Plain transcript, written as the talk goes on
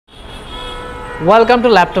Welcome to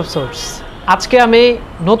laptop source. আজকে আমি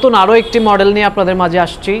নতুন আরও একটি মডেল নিয়ে আপনাদের মাঝে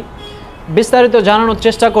আসছি, বিস্তারিত জানানোর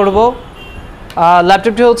চেষ্টা করব।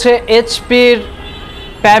 ল্যাপটপটি হচ্ছে এইচপির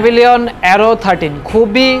প্যাভিলিয়ন অ্যারো 13,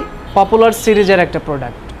 খুবই পপুলার সিরিজের একটা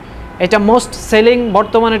প্রোডাক্ট। এটা মোস্ট সেলিং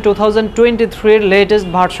বর্তমানে 2023-এর লেটেস্ট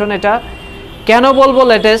ভার্সন। এটা কেন বলবো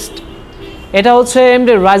লেটেস্ট, এটা হচ্ছে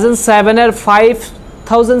এমডি রাইজেন 7-এর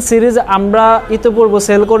 5000 সিরিজ আমরা ইতিপূর্বে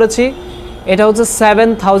সেল করেছি। এটা হচ্ছে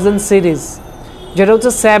 7000 সিরিজ, যেটা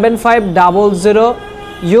হচ্ছে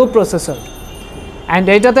 7500U প্রসেসর। অ্যান্ড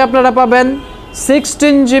এইটাতে আপনারা পাবেন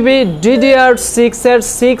 16GB DDR6-এর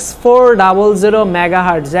 6400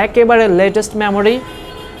 মেগাহার্টজ একেবারে latest memory,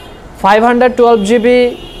 512GB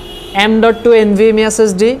M.2 NVMe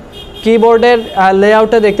SSD। কিবোর্ডের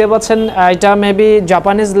লেআউটে দেখতে পাচ্ছেন এটা maybe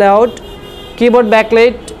Japanese layout. Keyboard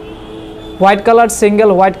backlight white colour, single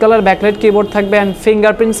white colour backlight keyboard থাকবে। And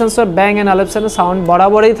fingerprint sensor, bang and অলিপসনের sound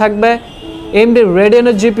বরাবরই থাকবে। এমডি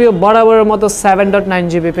রেডিয়নের জিপিও বরাবরের মতো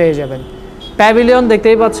 7.9GB পেয়ে যাবেন। প্যাভিলিয়ন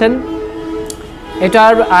দেখতেই পাচ্ছেন,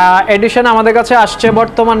 এটার এডিশন আমাদের কাছে আসছে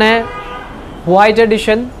বর্তমানে হোয়াইট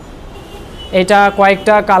এডিশন। এটা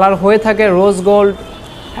কয়েকটা কালার হয়ে থাকে, রোজ গোল্ড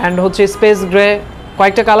অ্যান্ড হচ্ছে স্পেস গ্রে,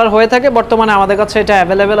 কয়েকটা কালার হয়ে থাকে। বর্তমানে আমাদের কাছে এটা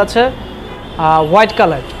অ্যাভেলেবেল আছে হোয়াইট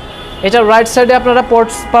কালার। এটার রাইট সাইডে আপনারা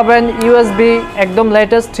পোর্টস পাবেন ইউএসবি একদম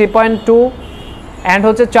লেটেস্ট 3.2 অ্যান্ড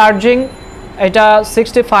হচ্ছে চার্জিং। এটা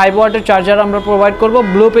 65 ওয়াটের চার্জার আমরা প্রোভাইড করব,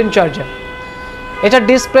 ব্লুপ্রিন্ট চার্জার। এটা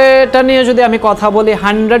ডিসপ্লেটা নিয়ে যদি আমি কথা বলি,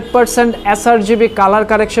 100% sRGB কালার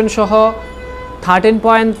কারেকশন সহ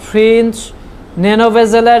 13.3 ইঞ্চ ন্যানো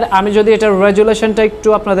বেজেলের। আমি যদি এটার রেজুলেশনটা একটু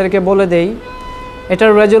আপনাদেরকে বলে দেই,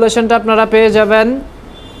 এটার রেজুলেশনটা আপনারা পেয়ে যাবেন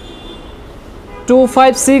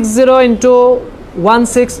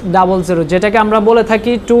 2560x1600, যেটাকে আমরা বলে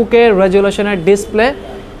থাকি 2K রেজুলেশনের ডিসপ্লে।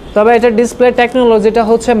 তবে এটার ডিসপ্লে টেকনোলজিটা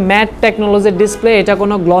হচ্ছে ম্যাট টেকনোলজির ডিসপ্লে, এটা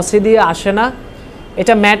কোনো গ্লসি দিয়ে আসে না,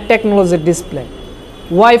 এটা ম্যাট টেকনোলজির ডিসপ্লে।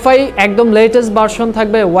 ওয়াইফাই একদম লেটেস্ট ভার্সন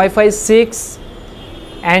থাকবে, ওয়াইফাই 6।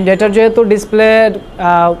 অ্যান্ড এটার যেহেতু ডিসপ্লে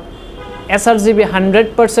sRGB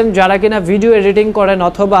 100%, যারা কিনা ভিডিও এডিটিং করেন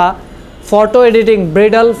অথবা photo editing,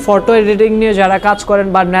 bridal photo editing নিয়ে যারা কাজ করেন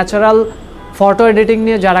বা ন্যাচারাল ফটো এডিটিং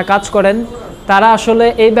নিয়ে যারা কাজ করেন, তারা আসলে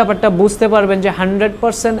এই ব্যাপারটা বুঝতে পারবেন যে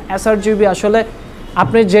 100% sRGB আসলে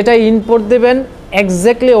আপনি যেটা ইনপুট দেবেন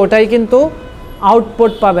এক্স্যাক্টলি ওটাই কিন্তু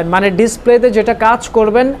আউটপুট পাবেন। মানে ডিসপ্লেতে যেটা কাজ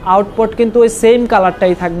করবেন আউটপুট কিন্তু ওই সেম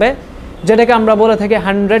কালারটাই থাকবে, যেটাকে আমরা বলে থাকি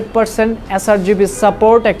 100% sRGB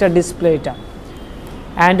সাপোর্ট একটা ডিসপ্লে এটা।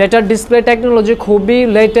 অ্যান্ড এটার ডিসপ্লে টেকনোলজি খুবই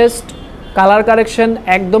লেটেস্ট, কালার কারেকশন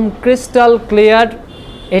একদম ক্রিস্টাল ক্লিয়ার।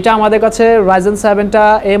 এটা আমাদের কাছে রাইজেন 7টা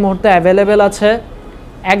এই মুহূর্তে অ্যাভেলেবেল আছে,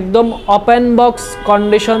 একদম ওপেন বক্স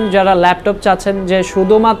কন্ডিশন। যারা ল্যাপটপ চাচ্ছেন যে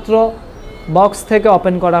শুধুমাত্র বক্স থেকে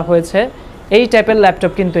ওপেন করা হয়েছে, এই টাইপের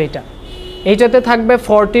ল্যাপটপ কিন্তু এইটাতে থাকবে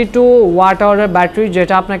 42 ওয়াট আওয়ারের ব্যাটারি,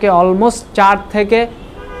 যেটা আপনাকে অলমোস্ট 4 থেকে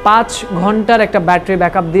 5 ঘন্টার একটা ব্যাটারি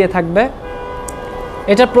ব্যাকআপ দিয়ে থাকবে।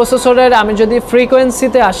 এটা প্রসেসরের আমি যদি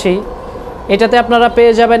ফ্রিকোয়েন্সিতে আসি, এটাতে আপনারা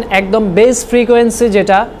পেয়ে যাবেন একদম বেস ফ্রিকোয়েন্সি,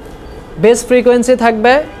 যেটা বেস ফ্রিকোয়েন্সি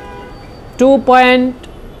থাকবে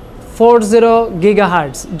 2.40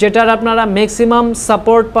 GHz, যেটার আপনারা ম্যাক্সিমাম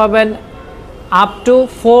সাপোর্ট পাবেন আপ টু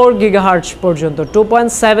 4 GHz পর্যন্ত।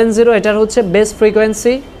 2.70 এটার হচ্ছে বেস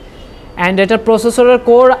ফ্রিকোয়েন্সি। অ্যান্ড এটার প্রসেসরের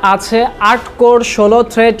কোর আছে 8 core 16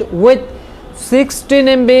 thread with 16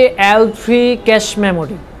 MB L3 cache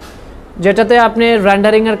memory, যেটাতে আপনি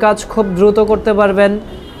রেন্ডারিংয়ের কাজ খুব দ্রুত করতে পারবেন।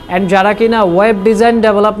 অ্যান্ড যারা কিনা ওয়েব ডিজাইন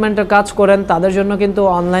ডেভেলপমেন্টের কাজ করেন তাদের জন্য কিন্তু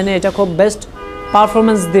অনলাইনে এটা খুব বেস্ট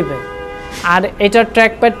পারফরমেন্স দিবে। আর এটার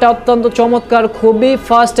ট্র্যাকপ্যাডটা অত্যন্ত চমৎকার, খুবই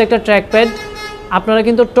ফাস্ট একটা ট্র্যাকপ্যাড। আপনারা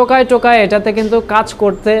কিন্তু টোকায় টোকায় এটাতে কিন্তু কাজ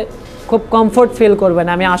করতে খুব কমফোর্ট ফিল করবেন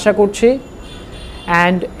আমি আশা করছি।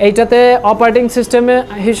 অ্যান্ড এইটাতে অপারেটিং সিস্টেমে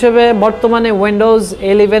হিসেবে বর্তমানে উইন্ডোজ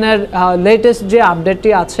 11-এর লেটেস্ট যে আপডেটটি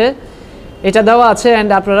আছে এটা দেওয়া আছে।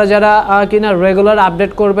 অ্যান্ড আপনারা যারা কিনা রেগুলার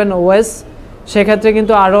আপডেট করবেন ওএস, সেক্ষেত্রে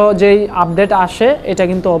কিন্তু আরও যেই আপডেট আসে এটা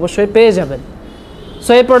কিন্তু অবশ্যই পেয়ে যাবেন।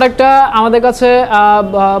 সো এই প্রোডাক্টটা আমাদের কাছে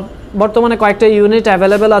বর্তমানে কয়েকটা ইউনিট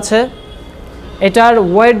অ্যাভেলেবেল আছে। এটার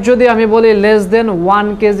ওয়েট যদি আমি বলি লেস দেন 1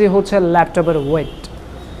 কেজি হচ্ছে ল্যাপটপের ওয়েট।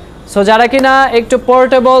 সো যারা কিনা একটু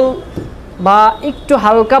পোর্টেবল বা একটু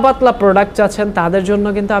হালকা পাতলা প্রোডাক্ট চাচ্ছেন তাদের জন্য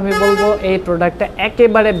কিন্তু আমি বলবো এই প্রোডাক্টটা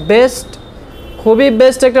একেবারে বেস্ট, খুবই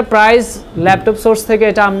বেস্ট একটা প্রাইস ল্যাপটপ সোর্স থেকে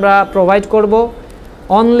এটা আমরা প্রোভাইড করব।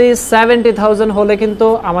 অনলি 70,000 হলে কিন্তু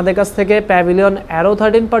আমাদের কাছ থেকে প্যাভিলিয়ন অ্যারো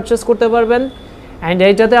 13 পারচেস করতে পারবেন। অ্যান্ড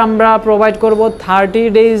এইটাতে আমরা প্রোভাইড করব 30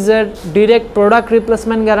 ডেজের direct product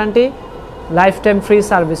replacement guarantee, life time free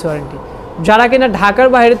service warranty. যারা কিনা ঢাকার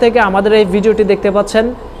বাইরে থেকে আমাদের এই ভিডিওটি দেখতে পাচ্ছেন,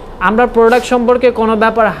 আমরা প্রোডাক্ট সম্পর্কে কোনো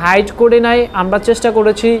ব্যাপার হাইড করি নাই, আমরা চেষ্টা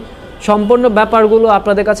করেছি সম্পূর্ণ ব্যাপারগুলো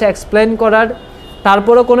আপনাদের কাছে এক্সপ্লেন করার।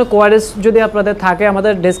 তারপরেও কোনো কোয়ারিজ যদি আপনাদের থাকে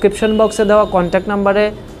আমাদের ডেসক্রিপশন বক্সে দেওয়া কন্ট্যাক্ট নাম্বারে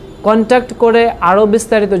কন্ট্যাক্ট করে আরও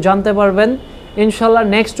বিস্তারিত জানতে পারবেন। ইনশাল্লাহ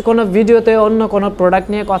নেক্সট কোনো ভিডিওতে অন্য কোনো প্রোডাক্ট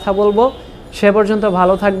নিয়ে কথা বলবো। সে পর্যন্ত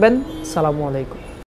ভালো থাকবেন। আসসালামু আলাইকুম।